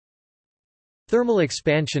Thermal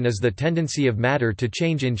expansion is the tendency of matter to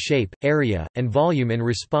change in shape, area, and volume in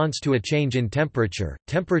response to a change in temperature.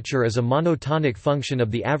 Temperature is a monotonic function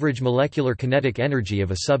of the average molecular kinetic energy of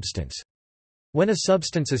a substance. When a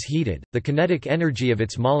substance is heated, the kinetic energy of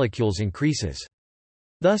its molecules increases.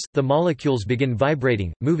 Thus, the molecules begin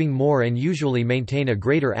vibrating, moving more and usually maintain a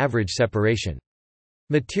greater average separation.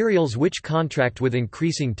 Materials which contract with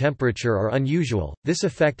increasing temperature are unusual. This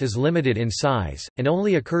effect is limited in size, and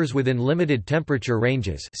only occurs within limited temperature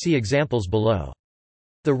ranges. See examples below.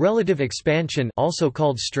 The relative expansion, also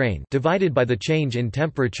called strain, divided by the change in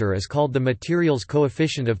temperature is called the material's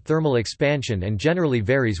coefficient of thermal expansion and generally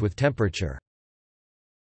varies with temperature.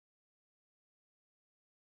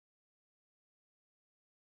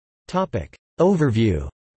 Topic. Overview.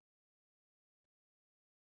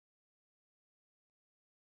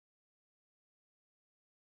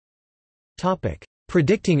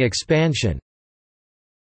 Predicting expansion.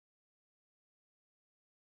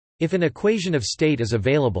 If an equation of state is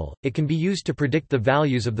available, it can be used to predict the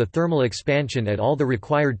values of the thermal expansion at all the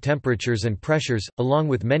required temperatures and pressures, along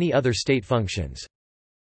with many other state functions.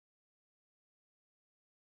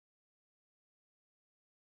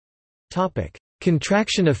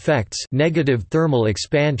 Contraction effects, negative thermal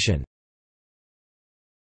expansion.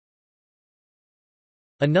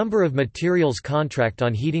 A number of materials contract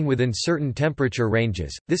on heating within certain temperature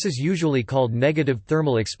ranges. This is usually called negative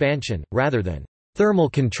thermal expansion, rather than thermal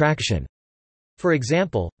contraction. For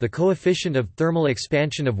example, the coefficient of thermal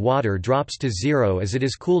expansion of water drops to zero as it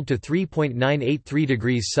is cooled to 3.983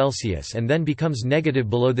 degrees Celsius and then becomes negative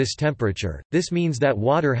below this temperature. This means that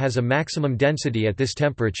water has a maximum density at this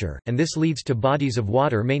temperature, and this leads to bodies of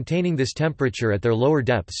water maintaining this temperature at their lower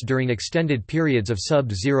depths during extended periods of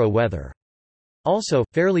sub-zero weather. Also,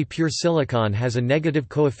 fairly pure silicon has a negative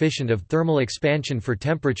coefficient of thermal expansion for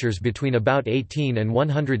temperatures between about 18 and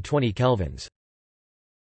 120 kelvins.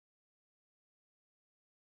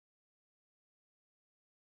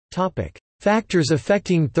 Factors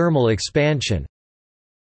affecting thermal expansion.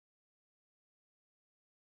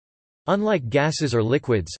 Unlike gases or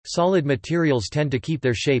liquids, solid materials tend to keep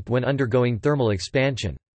their shape when undergoing thermal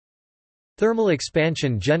expansion. Thermal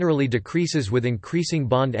expansion generally decreases with increasing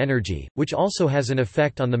bond energy, which also has an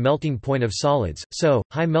effect on the melting point of solids, so,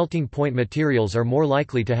 high melting point materials are more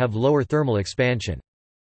likely to have lower thermal expansion.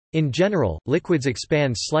 In general, liquids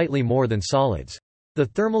expand slightly more than solids. The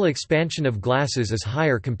thermal expansion of glasses is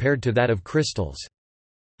higher compared to that of crystals.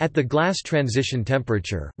 At the glass transition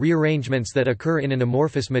temperature, rearrangements that occur in an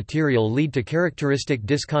amorphous material lead to characteristic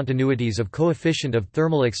discontinuities of coefficient of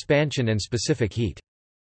thermal expansion and specific heat.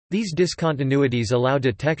 These discontinuities allow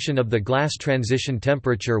detection of the glass transition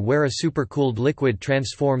temperature where a supercooled liquid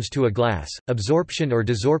transforms to a glass. Absorption or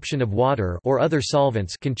desorption of water or other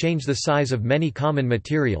solvents can change the size of many common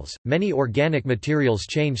materials. Many organic materials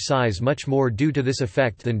change size much more due to this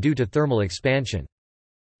effect than due to thermal expansion.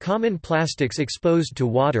 Common plastics exposed to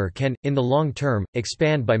water can, in the long term,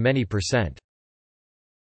 expand by many %.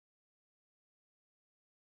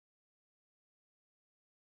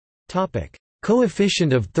 Topic: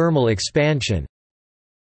 Coefficient of thermal expansion.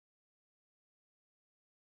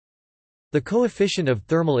 The coefficient of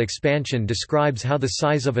thermal expansion describes how the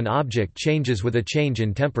size of an object changes with a change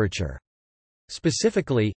in temperature.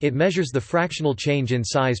 Specifically, it measures the fractional change in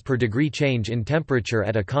size per degree change in temperature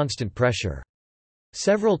at a constant pressure.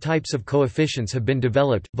 Several types of coefficients have been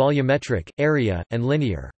developed: volumetric, area, and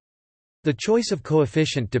linear. The choice of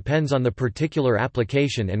coefficient depends on the particular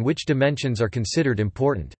application and which dimensions are considered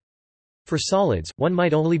important. For solids, one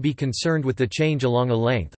might only be concerned with the change along a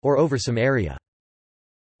length, or over some area.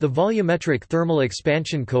 The volumetric thermal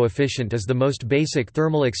expansion coefficient is the most basic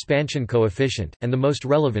thermal expansion coefficient, and the most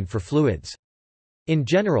relevant for fluids. In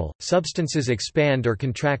general, substances expand or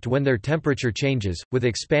contract when their temperature changes, with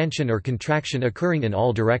expansion or contraction occurring in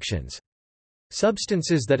all directions.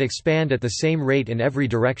 Substances that expand at the same rate in every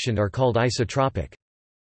direction are called isotropic.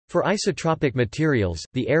 For isotropic materials,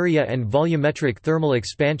 the area and volumetric thermal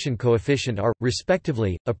expansion coefficient are,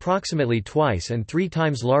 respectively, approximately twice and 3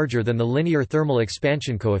 times larger than the linear thermal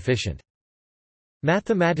expansion coefficient.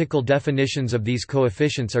 Mathematical definitions of these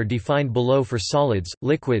coefficients are defined below for solids,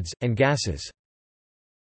 liquids, and gases.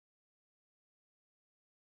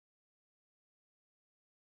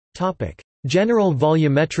 General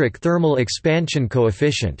volumetric thermal expansion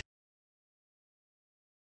coefficient.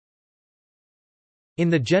 In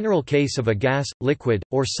the general case of a gas, liquid,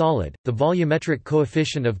 or solid, the volumetric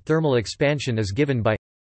coefficient of thermal expansion is given by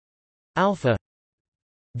alpha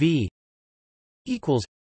v equals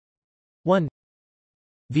 1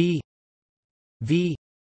 v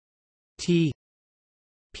t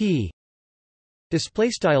p Display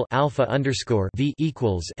style alpha underscore v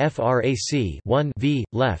equals frac 1 v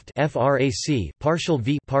left frac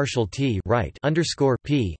partial t right underscore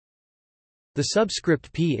p. The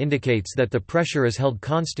subscript p indicates that the pressure is held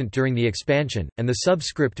constant during the expansion, and the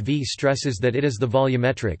subscript v stresses that it is the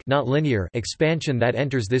volumetric, not linear, expansion that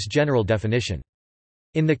enters this general definition.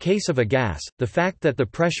 In the case of a gas, the fact that the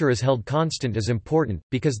pressure is held constant is important,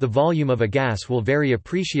 because the volume of a gas will vary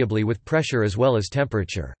appreciably with pressure as well as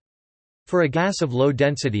temperature. For a gas of low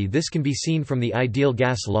density, this can be seen from the ideal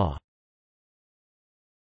gas law.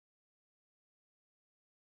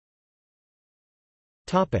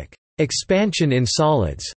 Expansion in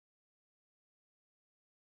solids.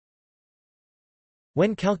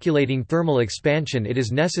 When calculating thermal expansion, it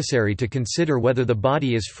is necessary to consider whether the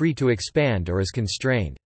body is free to expand or is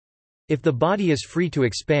constrained. If the body is free to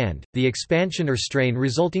expand, the expansion or strain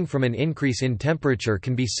resulting from an increase in temperature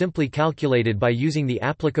can be simply calculated by using the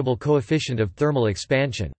applicable coefficient of thermal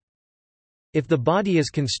expansion. If the body is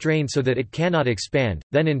constrained so that it cannot expand,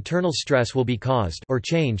 then internal stress will be caused or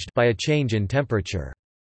changed by a change in temperature.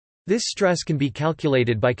 This stress can be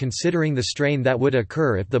calculated by considering the strain that would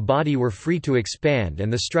occur if the body were free to expand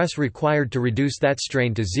and the stress required to reduce that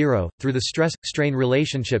strain to zero, through the stress-strain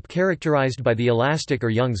relationship characterized by the elastic or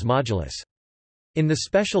Young's modulus. In the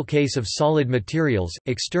special case of solid materials,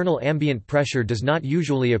 external ambient pressure does not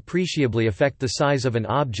usually appreciably affect the size of an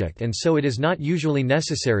object, and so it is not usually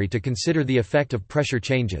necessary to consider the effect of pressure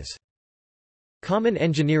changes. Common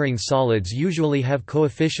engineering solids usually have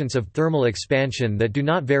coefficients of thermal expansion that do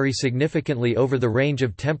not vary significantly over the range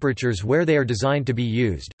of temperatures where they are designed to be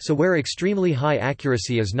used, so where extremely high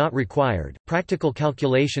accuracy is not required, practical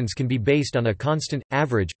calculations can be based on a constant,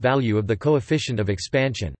 average, value of the coefficient of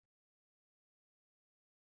expansion.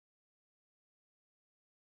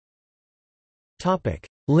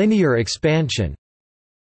 Linear expansion.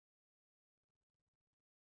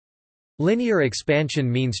 Linear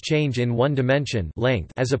expansion means change in one dimension,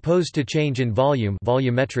 length, as opposed to change in volume,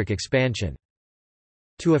 volumetric expansion.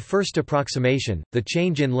 To a first approximation, the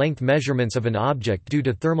change in length measurements of an object due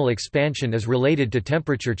to thermal expansion is related to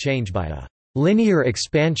temperature change by a linear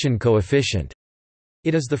expansion coefficient.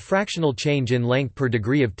 It is the fractional change in length per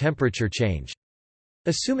degree of temperature change.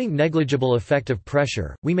 Assuming negligible effect of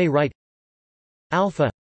pressure, we may write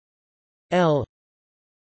alpha L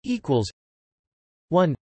equals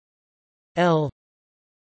 1 L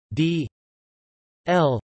d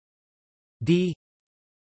L d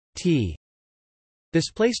t.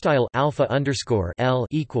 Display style alpha underscore L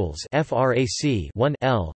equals frac 1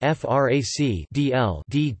 L frac dl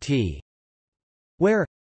dt, where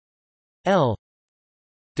L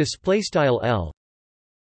display style L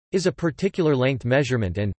is a particular length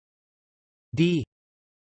measurement and d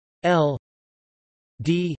L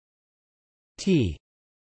d t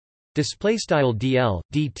display style dl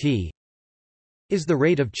dt is the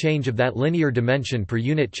rate of change of that linear dimension per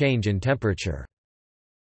unit change in temperature.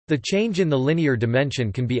 The change in the linear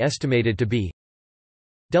dimension can be estimated to be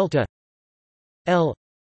delta L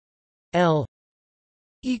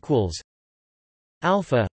equals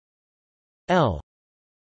alpha L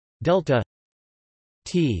delta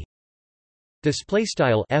t. Display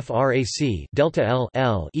style frac delta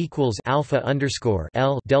L equals alpha underscore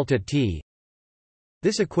L delta t.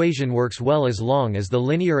 This equation works well as long as the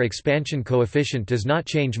linear expansion coefficient does not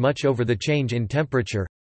change much over the change in temperature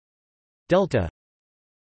delta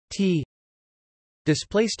t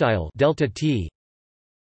display style delta t,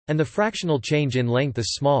 and the fractional change in length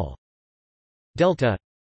is small delta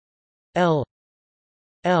L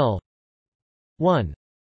 1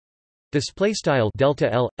 display style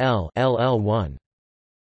delta L 1.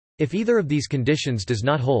 If either of these conditions does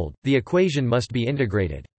not hold, the equation must be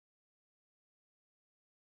integrated.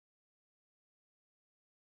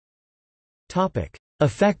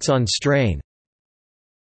 Effects on strain.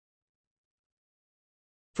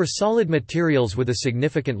 For solid materials with a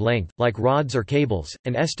significant length, like rods or cables,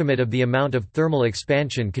 an estimate of the amount of thermal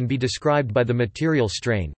expansion can be described by the material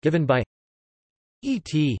strain, given by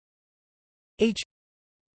Et H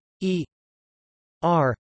E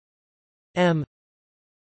R M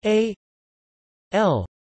A L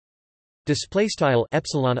display style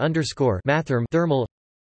epsilon underscore mathrm thermal,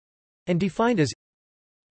 and defined as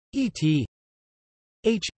Et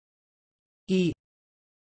H E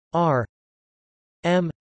R M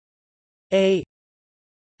A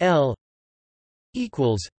L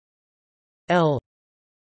equals L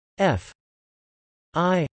F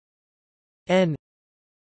I N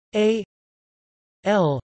A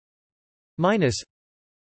L minus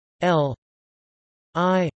L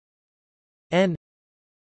I N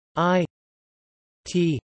I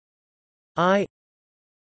T I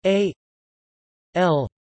A L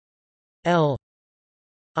L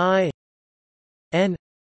I N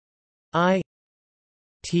I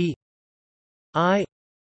T I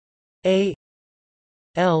A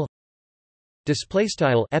L display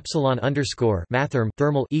style epsilon underscore mathrm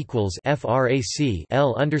thermal equals frac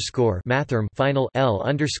L underscore mathrm final L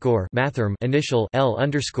underscore mathrm initial L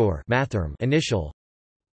underscore mathrm initial,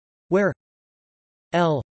 where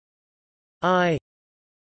L I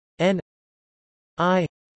N I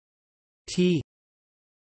T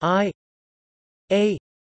I A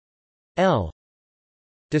L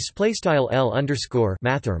display style L underscore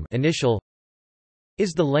mathrm initial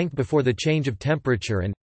is the length before the change of temperature,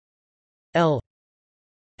 and L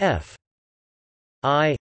F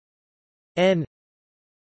I N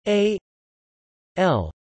A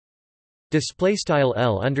L display style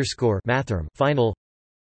L underscore mathrm final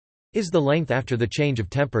is the length after the change of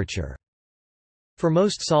temperature. For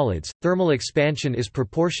most solids, thermal expansion is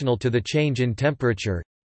proportional to the change in temperature.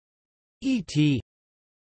 Et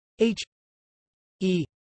H E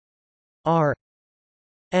R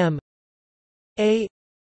M A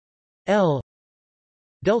L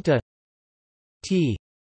delta T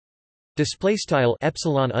display style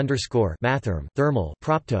epsilon underscore mathrm thermal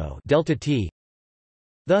propto delta T.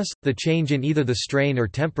 Thus, the change in either the strain or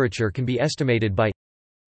temperature can be estimated by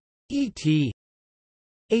Et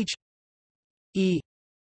H E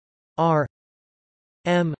R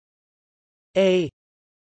M A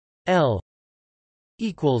L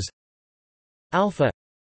equals alpha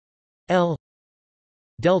L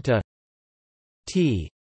delta T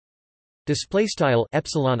display style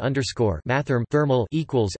epsilon underscore mathrm thermal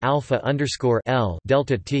equals alpha underscore L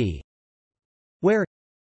delta T, where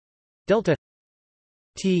delta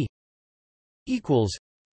T equals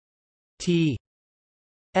T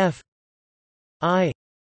F I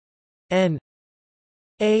N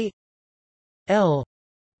A L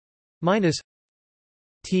minus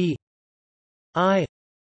T I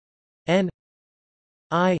N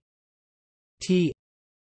I T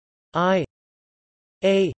I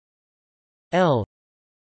A L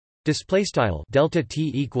display style delta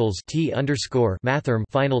T equals T underscore mathrm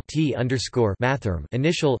final T underscore mathrm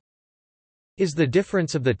initial is the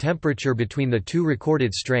difference of the temperature between the two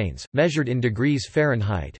recorded strains, measured in degrees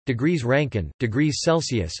Fahrenheit, degrees Rankine, degrees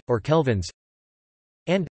Celsius, or kelvins,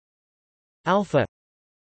 and alpha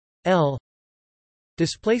L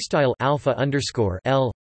display style alpha underscore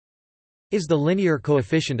L is the linear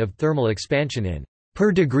coefficient of thermal expansion in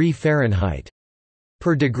per degree Fahrenheit,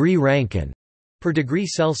 per degree Rankine, per degree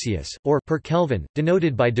Celsius, or per Kelvin,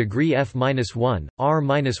 denoted by degree F-1,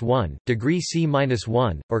 R-1, degree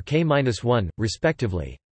C-1, or K-1,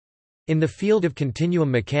 respectively. In the field of continuum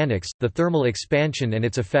mechanics, the thermal expansion and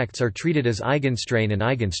its effects are treated as eigenstrain and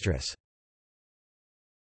eigenstress.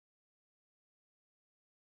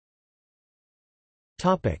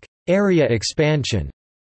 Area expansion.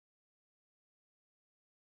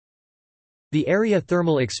 The area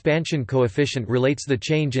thermal expansion coefficient relates the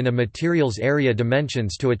change in a material's area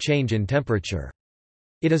dimensions to a change in temperature.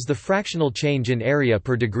 It is the fractional change in area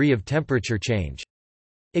per degree of temperature change.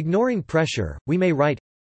 Ignoring pressure, we may write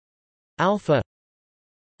alpha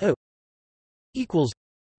O equals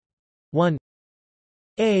 1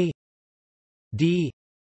 A D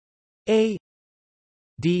A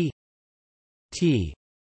D T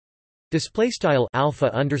display style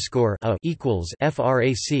alpha underscore A equals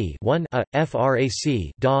frac 1 A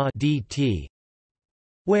frac da dt,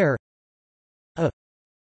 where A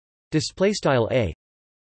display style A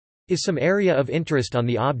is some area of interest on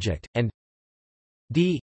the object, and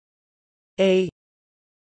d A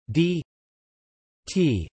d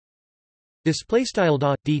T display style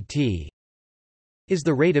da dt is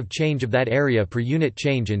the rate of change of that area per unit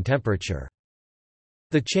change in temperature.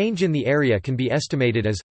 The change in the area can be estimated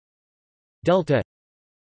as delta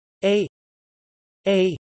A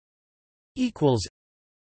equals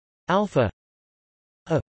alpha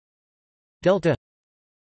A delta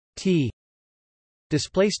T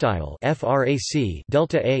display style frac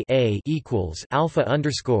delta A equals alpha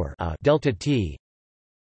underscore A delta T.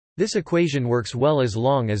 This equation works well as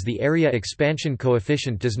long as the area expansion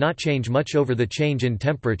coefficient does not change much over the change in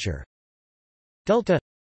temperature. Delta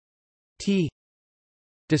T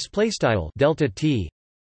display style delta T,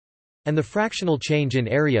 and the fractional change in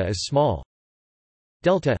area is small.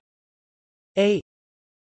 Delta A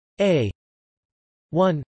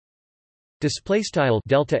 1 display style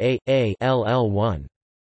delta A LL1.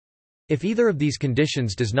 If either of these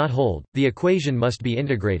conditions does not hold, the equation must be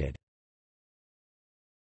integrated.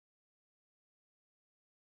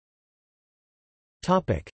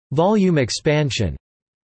 Topic: Volume expansion.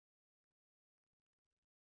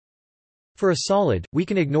 For a solid, we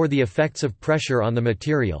can ignore the effects of pressure on the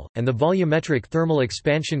material, and the volumetric thermal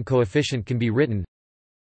expansion coefficient can be written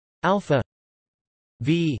alpha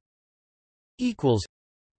v equals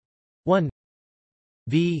 1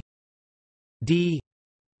 v d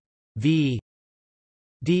v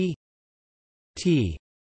d t.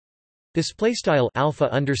 Display style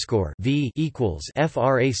alpha underscore v equals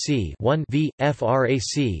frac 1 v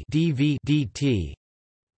frac dv dt,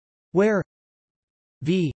 where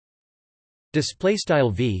v display style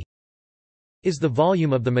v is the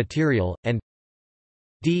volume of the material and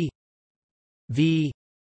d v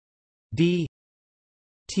d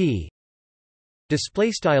t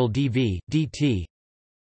display style dv dt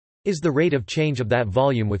is the rate of change of that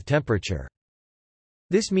volume with temperature.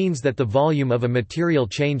 This means that the volume of a material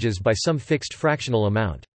changes by some fixed fractional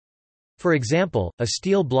amount. For example, a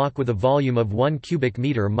steel block with a volume of 1 cubic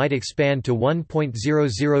meter might expand to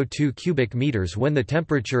 1.002 cubic meters when the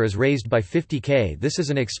temperature is raised by 50 K. This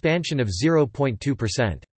is an expansion of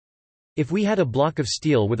 0.2%. If we had a block of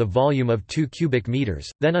steel with a volume of 2 cubic meters,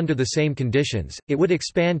 then under the same conditions, it would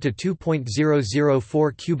expand to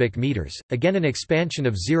 2.004 cubic meters, again an expansion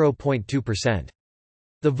of 0.2%.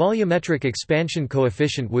 The volumetric expansion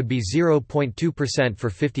coefficient would be 0.2%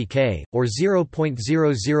 for 50 K, or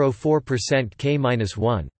 0.004%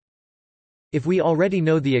 K-1. If we already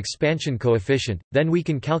know the expansion coefficient, then we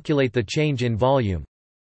can calculate the change in volume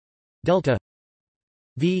delta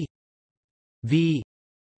V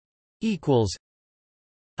equals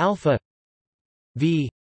alpha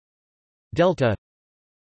V delta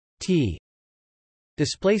T.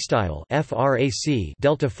 Display style frac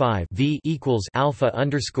delta 5 v equals alpha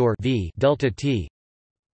underscore v delta t,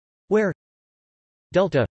 where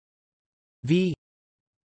delta v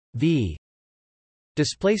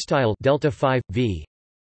display style delta 5 v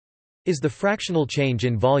is the fractional change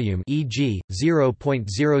in volume, e.g.,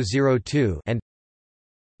 0.002, and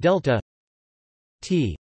delta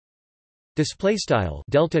t display style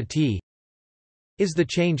delta t is the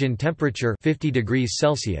change in temperature, 50 degrees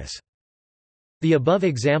Celsius. The above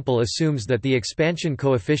example assumes that the expansion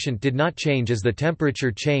coefficient did not change as the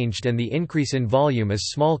temperature changed and the increase in volume is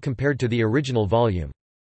small compared to the original volume.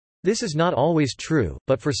 This is not always true,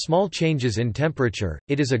 but for small changes in temperature,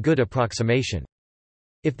 it is a good approximation.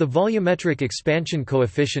 If the volumetric expansion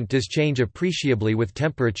coefficient does change appreciably with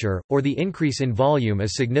temperature, or the increase in volume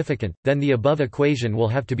is significant, then the above equation will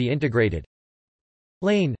have to be integrated.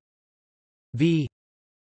 Lane V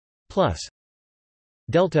plus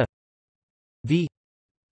delta V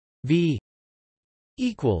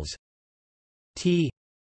equals T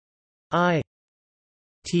I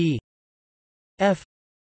T F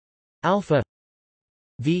alpha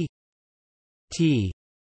V T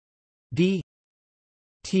D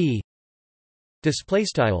T. Display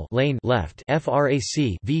style lane left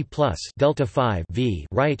frac v plus delta 5 v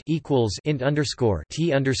right equals int underscore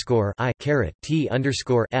t underscore I caret t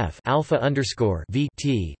underscore f alpha underscore v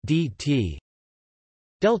t d t.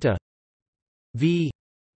 Delta v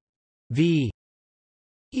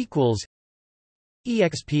equals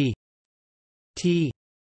exp t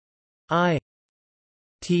I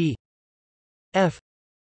t f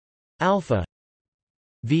alpha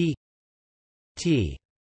v t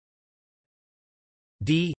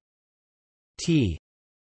d t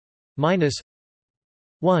minus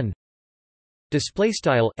 1. Display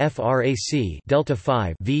style frac delta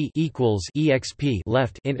 5 v equals exp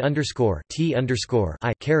left int underscore t underscore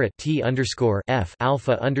I caret t underscore f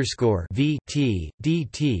alpha underscore v t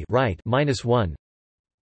dt right minus 1,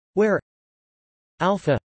 where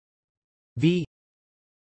alpha v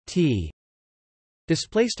t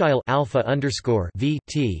display style alpha underscore v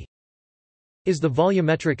t is the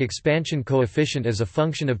volumetric expansion coefficient as a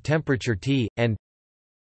function of temperature T, and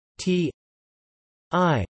T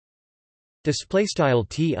I display style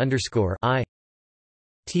T underscore I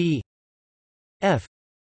T F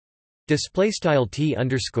display style T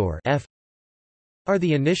underscore F are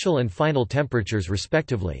the initial and final temperatures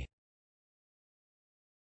respectively.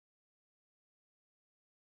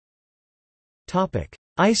 Topic: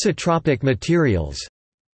 Isotropic materials.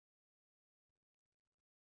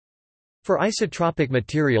 For isotropic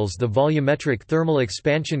materials, the volumetric thermal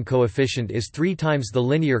expansion coefficient is 3 times the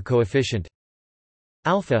linear coefficient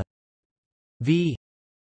alpha v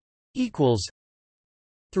equals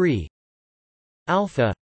 3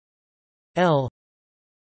 alpha L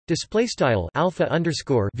display style alpha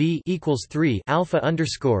underscore v equals 3 alpha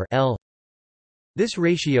underscore L. This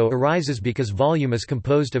ratio arises because volume is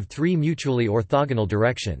composed of 3 mutually orthogonal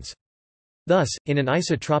directions. Thus, in an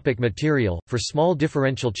isotropic material, for small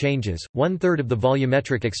differential changes, 1/3 of the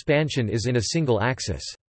volumetric expansion is in a single axis.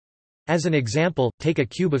 As an example, take a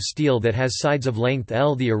cube of steel that has sides of length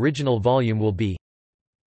L. The original volume will be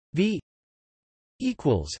V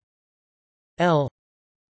equals L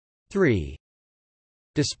 3.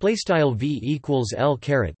 Display style V equals L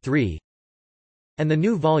caret 3. And the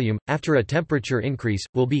new volume, after a temperature increase,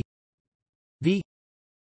 will be V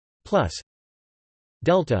plus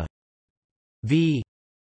delta V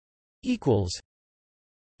equals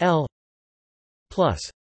L plus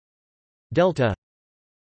delta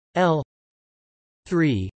L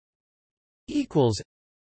 3 equals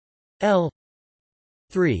L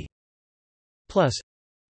 3 plus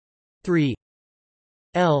 3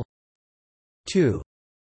 L 2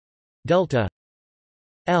 delta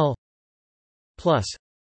L plus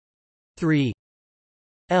 3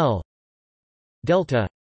 L delta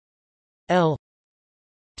L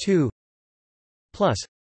 2 plus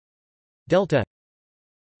delta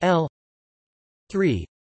L 3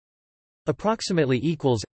 approximately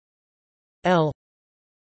equals L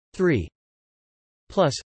 3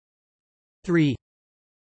 plus 3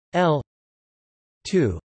 L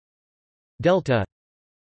 2 delta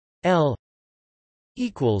L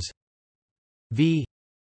equals V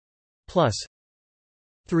plus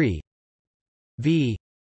 3 V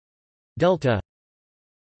delta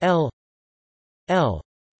L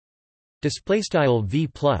display style V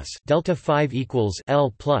plus delta 5 equals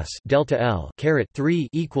L plus delta L caret 3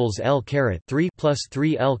 equals L caret 3 plus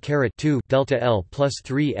 3 L caret 2 delta L plus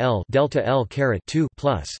 3 L delta L caret 2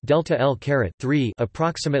 plus delta L caret 3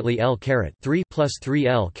 approximately L caret 3 plus 3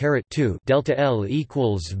 L caret 2 delta L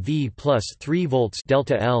equals V plus 3 volts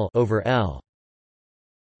delta L over L.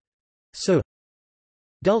 So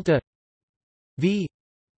delta V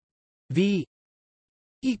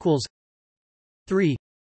equals 3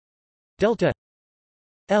 delta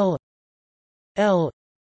L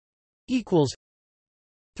equals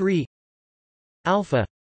 3 alpha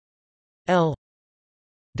L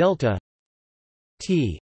delta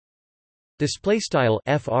T display style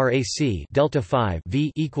frac delta 5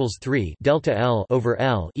 V equals 3 delta L over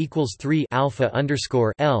L equals 3 alpha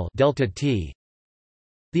underscore L delta T.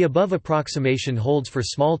 The above approximation holds for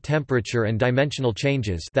small temperature and dimensional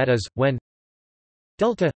changes, that is, when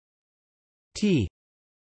delta T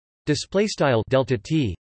display style delta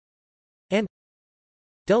T and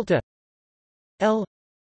delta L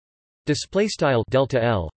display style delta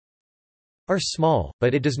L are small,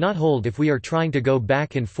 but it does not hold if we are trying to go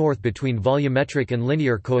back and forth between volumetric and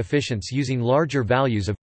linear coefficients using larger values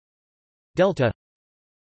of delta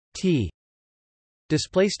T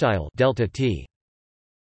display style delta T.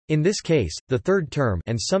 In this case, the third term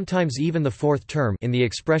and sometimes even the fourth term in the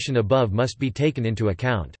expression above must be taken into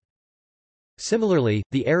account. Similarly,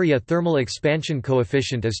 the area thermal expansion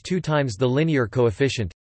coefficient is 2 times the linear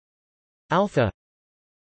coefficient alpha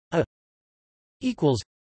A equals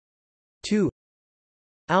 2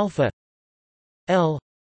 alpha L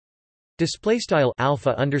display style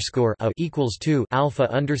alpha underscore A equals 2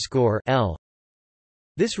 alpha underscore L.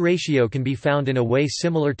 This ratio can be found in a way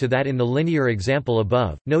similar to that in the linear example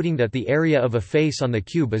above, noting that the area of a face on the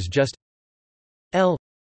cube is just L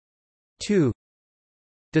 2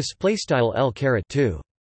 display style L caret 2.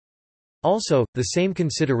 Also, the same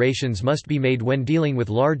considerations must be made when dealing with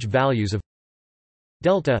large values of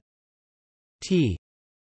delta T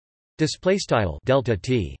display style delta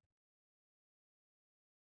T.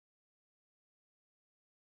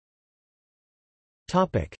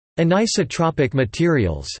 Topic: Anisotropic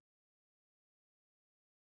materials.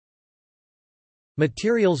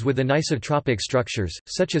 Materials with anisotropic structures,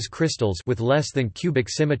 such as crystals with less than cubic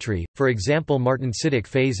symmetry, for example martensitic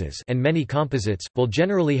phases, and many composites, will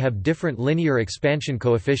generally have different linear expansion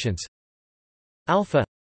coefficients alpha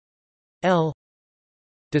L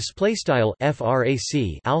display style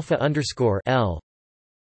frac alpha underscore L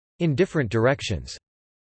in different directions.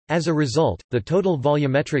 As a result, the total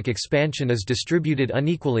volumetric expansion is distributed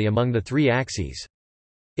unequally among the 3 axes.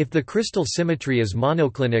 If the crystal symmetry is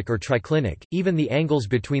monoclinic or triclinic, even the angles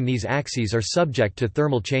between these axes are subject to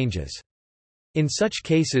thermal changes. In such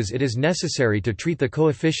cases it is necessary to treat the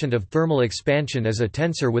coefficient of thermal expansion as a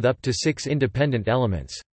tensor with up to 6 independent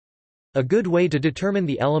elements. A good way to determine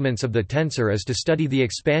the elements of the tensor is to study the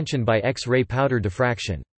expansion by X-ray powder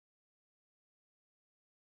diffraction.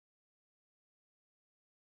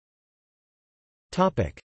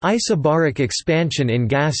 Isobaric expansion in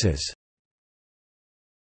gases.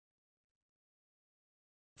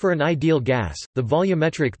 For an ideal gas, the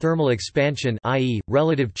volumetric thermal expansion, i.e.,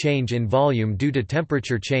 relative change in volume due to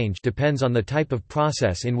temperature change, depends on the type of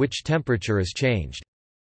process in which temperature is changed.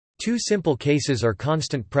 2 simple cases are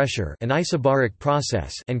constant pressure, an isobaric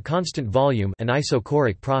process, and constant volume, an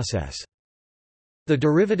isochoric process. The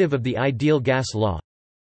derivative of the ideal gas law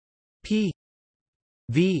P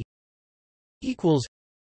V equals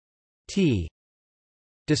T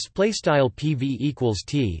display style PV equals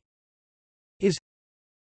T is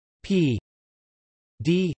P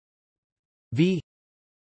D V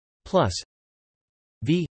plus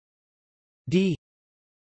V D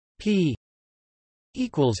P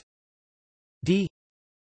equals D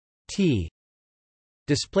T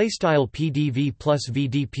display style PdV plus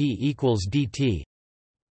VdP equals dt,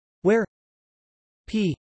 where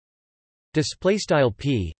P display style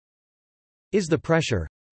P is the pressure,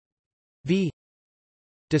 V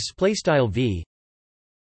display style V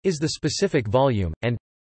is the specific volume, and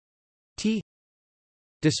T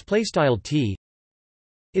display style T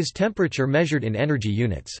is temperature measured in energy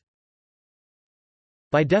units.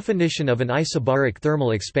 By definition of an isobaric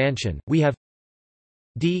thermal expansion, we have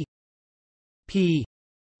d P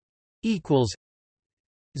equals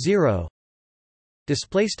 0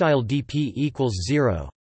 display style dP equals 0,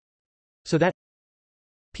 so that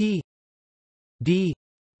P d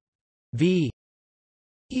V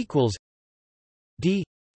equals d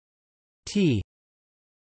T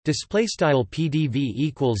display style PdV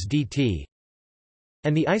equals dt,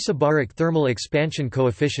 and the isobaric thermal expansion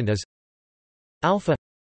coefficient is alpha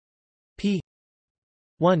P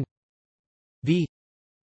 1 V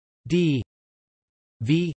D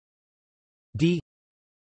V D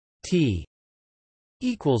T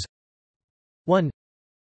equals 1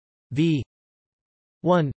 V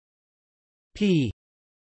 1 P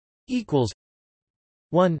equals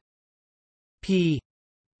 1 P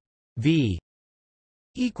V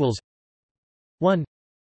equals 1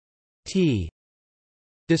 T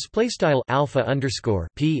display style alpha underscore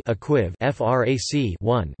P equiv frac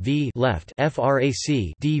 1 V left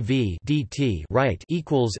frac dV dt right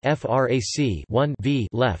equals frac 1 V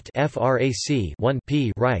left frac 1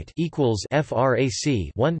 P right equals frac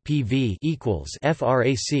 1 PV equals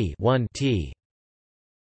frac 1 T.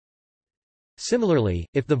 Similarly,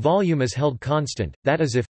 if the volume is held constant, that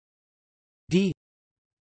is if d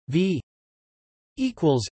V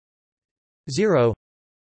equals 0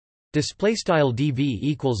 display style dV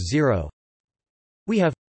equals 0, we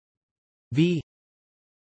have V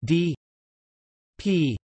d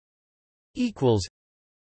P equals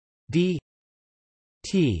d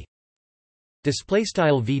T display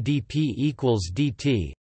style VdP equals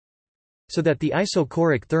dt, so that the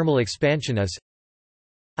isochoric thermal expansion is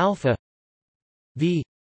alpha V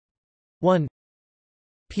 1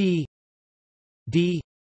 P d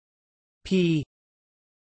P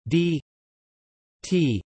d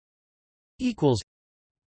T equals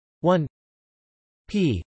 1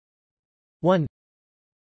 P 1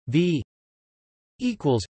 V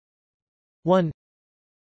equals 1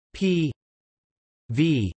 P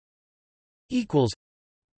V equals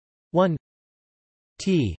 1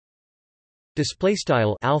 T display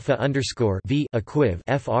style alpha underscore V equiv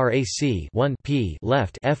frac 1 P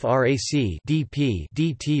left frac dP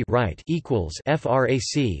dt right equals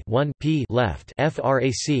frac 1 P left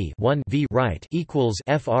frac 1 V right equals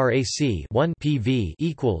frac 1 PV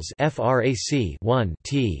equals frac 1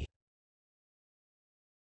 T.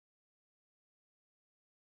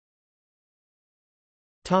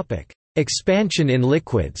 Topic: Expansion in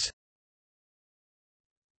liquids.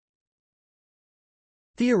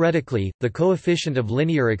 Theoretically, the coefficient of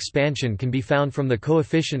linear expansion can be found from the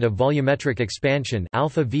coefficient of volumetric expansion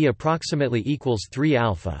alpha V approximately equals 3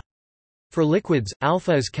 alpha. For liquids,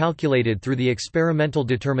 alpha is calculated through the experimental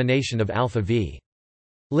determination of alpha V.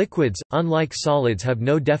 Liquids, unlike solids, have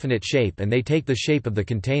no definite shape and they take the shape of the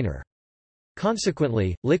container.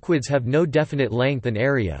 Consequently, liquids have no definite length and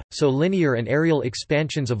area, so linear and areal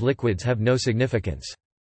expansions of liquids have no significance.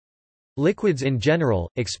 Liquids in general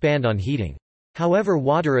expand on heating. However,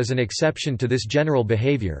 water is an exception to this general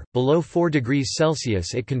behavior. Below 4 degrees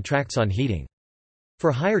Celsius it contracts on heating.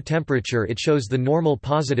 For higher temperature it shows the normal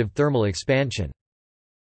positive thermal expansion.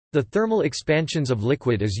 The thermal expansions of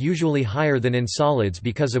liquid is usually higher than in solids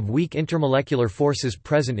because of weak intermolecular forces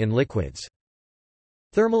present in liquids.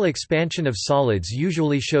 Thermal expansion of solids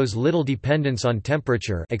usually shows little dependence on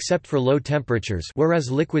temperature except for low temperatures, whereas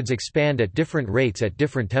liquids expand at different rates at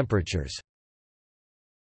different temperatures.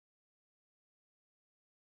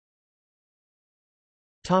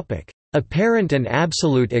 Apparent and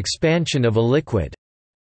absolute expansion of a liquid.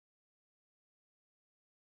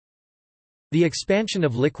 The expansion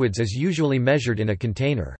of liquids is usually measured in a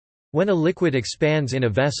container. When a liquid expands in a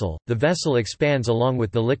vessel, the vessel expands along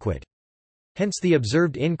with the liquid. Hence the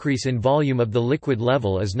observed increase in volume of the liquid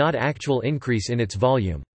level is not actual increase in its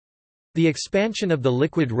volume. The expansion of the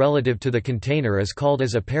liquid relative to the container is called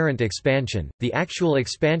as apparent expansion. The actual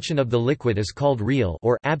expansion of the liquid is called real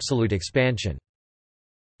or absolute expansion.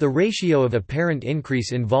 The ratio of apparent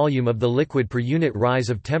increase in volume of the liquid per unit rise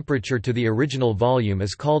of temperature to the original volume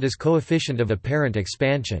is called as coefficient of apparent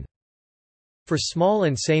expansion. For small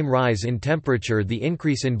and same rise in temperature, the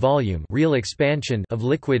increase in volume real expansion of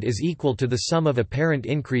liquid is equal to the sum of apparent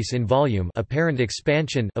increase in volume apparent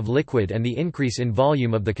expansion of liquid and the increase in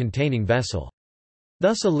volume of the containing vessel.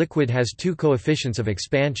 Thus a liquid has two coefficients of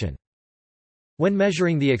expansion. When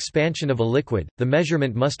measuring the expansion of a liquid, the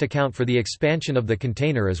measurement must account for the expansion of the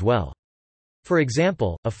container as well. For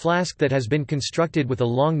example, a flask that has been constructed with a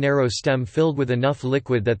long narrow stem filled with enough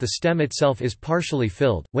liquid that the stem itself is partially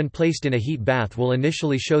filled, when placed in a heat bath will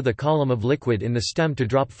initially show the column of liquid in the stem to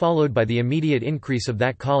drop, followed by the immediate increase of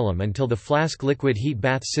that column until the flask liquid heat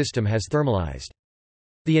bath system has thermalized.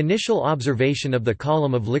 The initial observation of the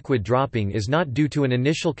column of liquid dropping is not due to an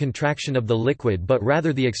initial contraction of the liquid but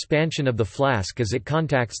rather the expansion of the flask as it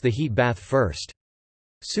contacts the heat bath first.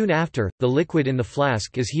 Soon after, the liquid in the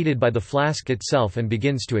flask is heated by the flask itself and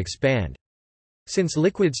begins to expand. Since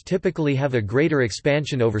liquids typically have a greater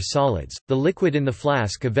expansion over solids, the liquid in the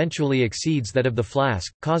flask eventually exceeds that of the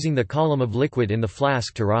flask, causing the column of liquid in the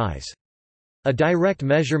flask to rise. A direct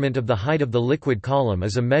measurement of the height of the liquid column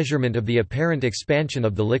is a measurement of the apparent expansion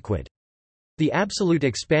of the liquid. The absolute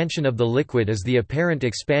expansion of the liquid is the apparent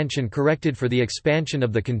expansion corrected for the expansion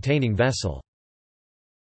of the containing vessel.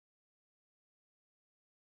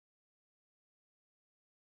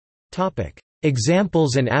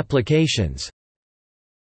 Examples and applications.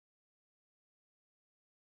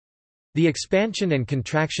 The expansion and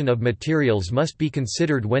contraction of materials must be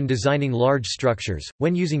considered when designing large structures,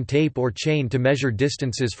 when using tape or chain to measure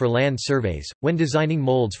distances for land surveys, when designing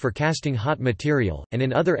molds for casting hot material, and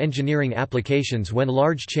in other engineering applications when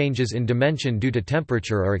large changes in dimension due to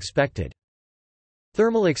temperature are expected.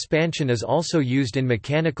 Thermal expansion is also used in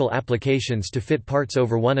mechanical applications to fit parts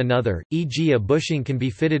over one another, e.g. a bushing can be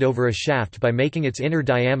fitted over a shaft by making its inner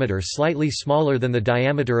diameter slightly smaller than the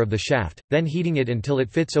diameter of the shaft, then heating it until it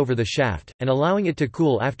fits over the shaft, and allowing it to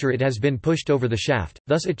cool after it has been pushed over the shaft,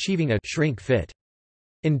 thus achieving a shrink fit.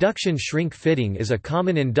 Induction shrink fitting is a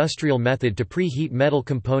common industrial method to preheat metal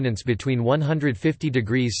components between 150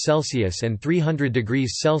 degrees Celsius and 300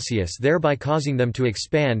 degrees Celsius, thereby causing them to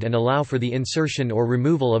expand and allow for the insertion or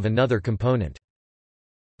removal of another component.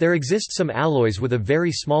 There exist some alloys with a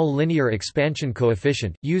very small linear expansion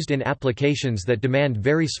coefficient, used in applications that demand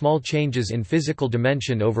very small changes in physical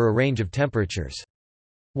dimension over a range of temperatures.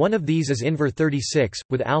 One of these is Inver 36,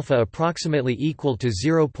 with alpha approximately equal to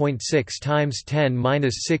 0.6 times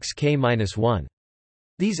 10⁻⁶ K-1.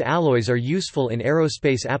 These alloys are useful in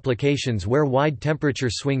aerospace applications where wide temperature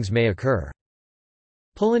swings may occur.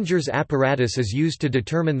 Pullinger's apparatus is used to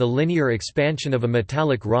determine the linear expansion of a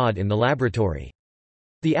metallic rod in the laboratory.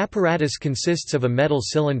 The apparatus consists of a metal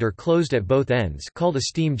cylinder closed at both ends called a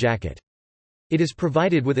steam jacket. It is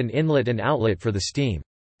provided with an inlet and outlet for the steam.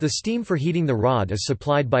 The steam for heating the rod is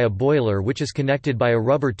supplied by a boiler which is connected by a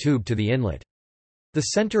rubber tube to the inlet. The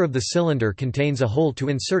center of the cylinder contains a hole to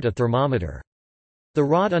insert a thermometer. The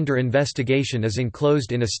rod under investigation is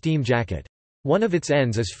enclosed in a steam jacket. One of its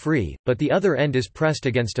ends is free, but the other end is pressed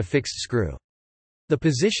against a fixed screw. The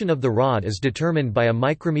position of the rod is determined by a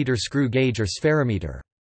micrometer screw gauge or spherometer.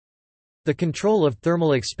 The control of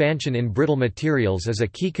thermal expansion in brittle materials is a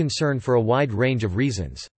key concern for a wide range of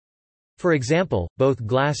reasons. For example, both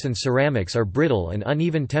glass and ceramics are brittle and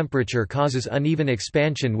uneven temperature causes uneven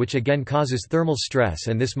expansion, which again causes thermal stress,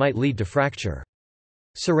 and this might lead to fracture.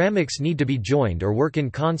 Ceramics need to be joined or work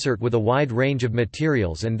in concert with a wide range of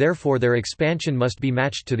materials, and therefore their expansion must be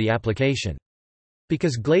matched to the application.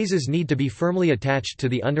 Because glazes need to be firmly attached to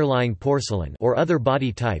the underlying porcelain or other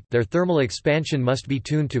body type, their thermal expansion must be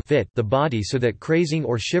tuned to fit the body so that crazing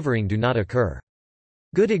or shivering do not occur.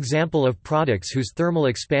 Good example of products whose thermal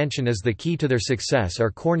expansion is the key to their success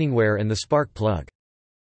are Corningware and the spark plug.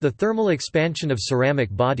 The thermal expansion of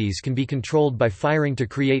ceramic bodies can be controlled by firing to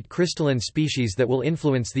create crystalline species that will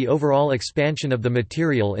influence the overall expansion of the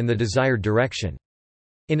material in the desired direction.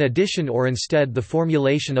 In addition or instead, the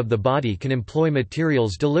formulation of the body can employ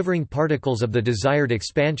materials delivering particles of the desired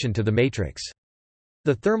expansion to the matrix.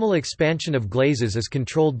 The thermal expansion of glazes is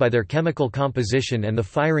controlled by their chemical composition and the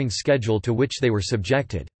firing schedule to which they were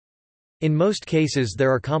subjected. In most cases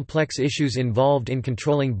there are complex issues involved in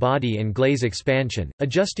controlling body and glaze expansion.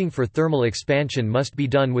 Adjusting for thermal expansion must be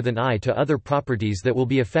done with an eye to other properties that will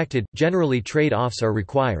be affected, generally trade-offs are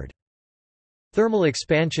required. Thermal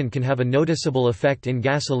expansion can have a noticeable effect in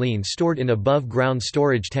gasoline stored in above-ground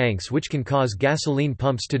storage tanks, which can cause gasoline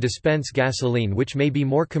pumps to dispense gasoline which may be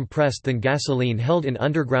more compressed than gasoline held in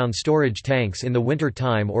underground storage tanks in the winter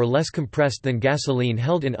time or less compressed than gasoline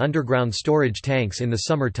held in underground storage tanks in the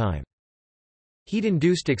summer time.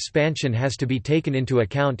 Heat-induced expansion has to be taken into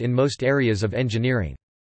account in most areas of engineering.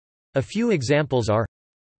 A few examples are: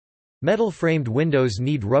 metal-framed windows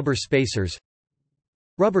need rubber spacers,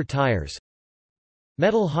 rubber tires.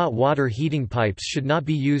 Metal hot water heating pipes should not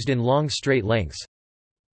be used in long straight lengths.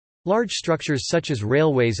 Large structures such as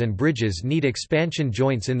railways and bridges need expansion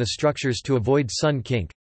joints in the structures to avoid sun kink.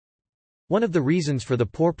 One of the reasons for the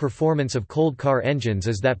poor performance of cold car engines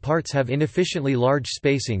is that parts have inefficiently large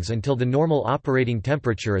spacings until the normal operating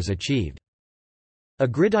temperature is achieved. A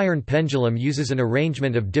gridiron pendulum uses an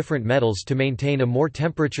arrangement of different metals to maintain a more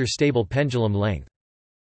temperature-stable pendulum length.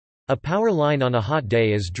 A power line on a hot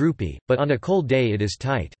day is droopy, but on a cold day it is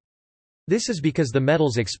tight. This is because the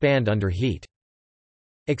metals expand under heat.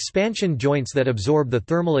 Expansion joints that absorb the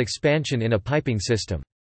thermal expansion in a piping system.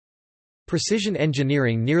 Precision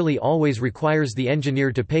engineering nearly always requires the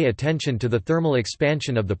engineer to pay attention to the thermal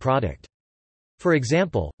expansion of the product. For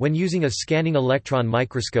example, when using a scanning electron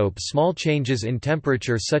microscope, small changes in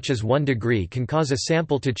temperature such as 1 degree can cause a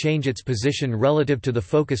sample to change its position relative to the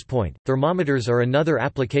focus point. Thermometers are another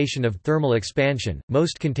application of thermal expansion.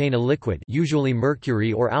 Most contain a liquid, usually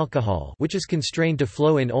mercury or alcohol, which is constrained to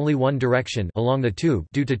flow in only one direction along the tube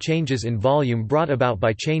due to changes in volume brought about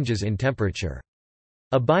by changes in temperature.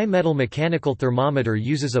 A bimetal mechanical thermometer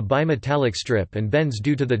uses a bimetallic strip and bends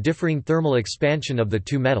due to the differing thermal expansion of the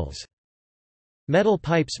two metals. Metal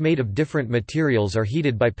pipes made of different materials are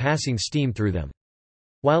heated by passing steam through them.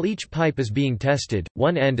 While each pipe is being tested,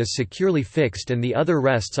 one end is securely fixed and the other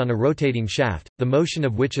rests on a rotating shaft, the motion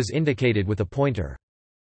of which is indicated with a pointer.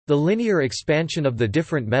 The linear expansion of the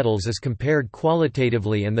different metals is compared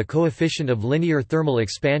qualitatively and the coefficient of linear thermal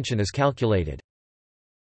expansion is calculated.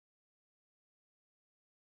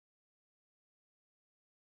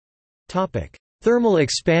 Thermal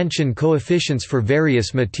expansion coefficients for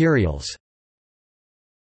various materials.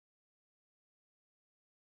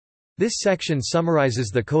 This section summarizes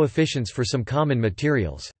the coefficients for some common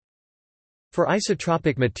materials. For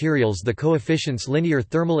isotropic materials, the coefficients linear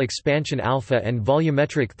thermal expansion alpha and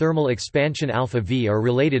volumetric thermal expansion alpha V are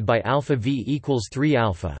related by alpha V equals 3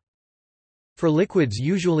 alpha. For liquids,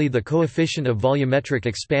 usually the coefficient of volumetric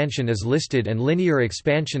expansion is listed and linear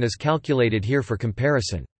expansion is calculated here for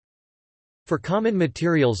comparison. For common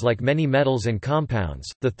materials like many metals and compounds,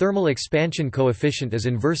 the thermal expansion coefficient is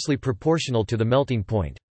inversely proportional to the melting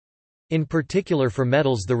point. In particular, for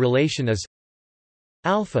metals the relation is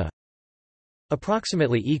alpha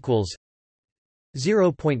approximately equals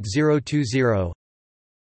 0.020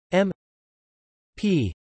 m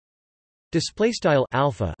p display style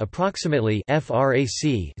alpha approximately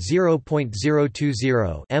frac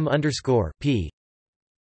 0.020 m underscore p.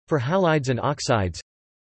 For halides and oxides,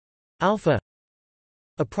 alpha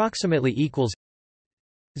approximately equals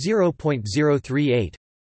 0.038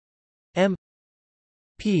 m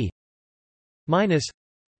p minus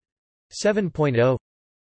 7.0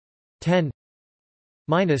 10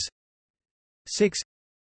 minus 6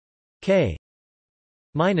 k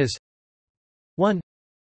minus 1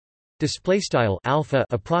 display style alpha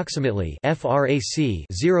approximately frac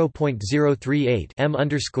 0.038 m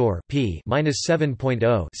underscore p minus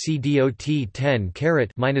 7.0 c dot 10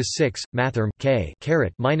 caret minus 6 mathrm k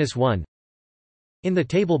caret minus 1. In the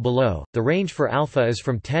table below, the range for alpha is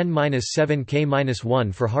from 10-7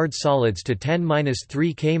 K-1 for hard solids to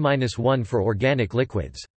 10-3 K-1 for organic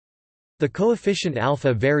liquids. The coefficient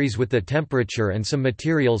alpha varies with the temperature and some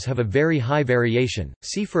materials have a very high variation.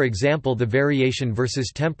 See for example the variation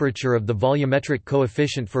versus temperature of the volumetric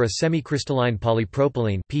coefficient for a semicrystalline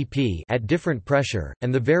polypropylene (PP) at different pressure,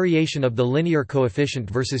 and the variation of the linear coefficient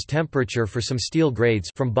versus temperature for some steel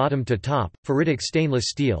grades from bottom to top: ferritic stainless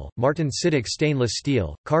steel, martensitic stainless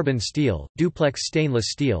steel, carbon steel, duplex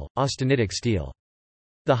stainless steel, austenitic steel.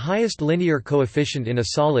 The highest linear coefficient in a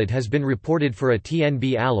solid has been reported for a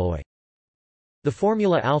TNB alloy. The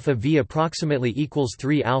formula alpha V approximately equals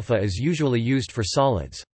 3 alpha is usually used for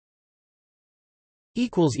solids.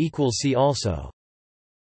 See also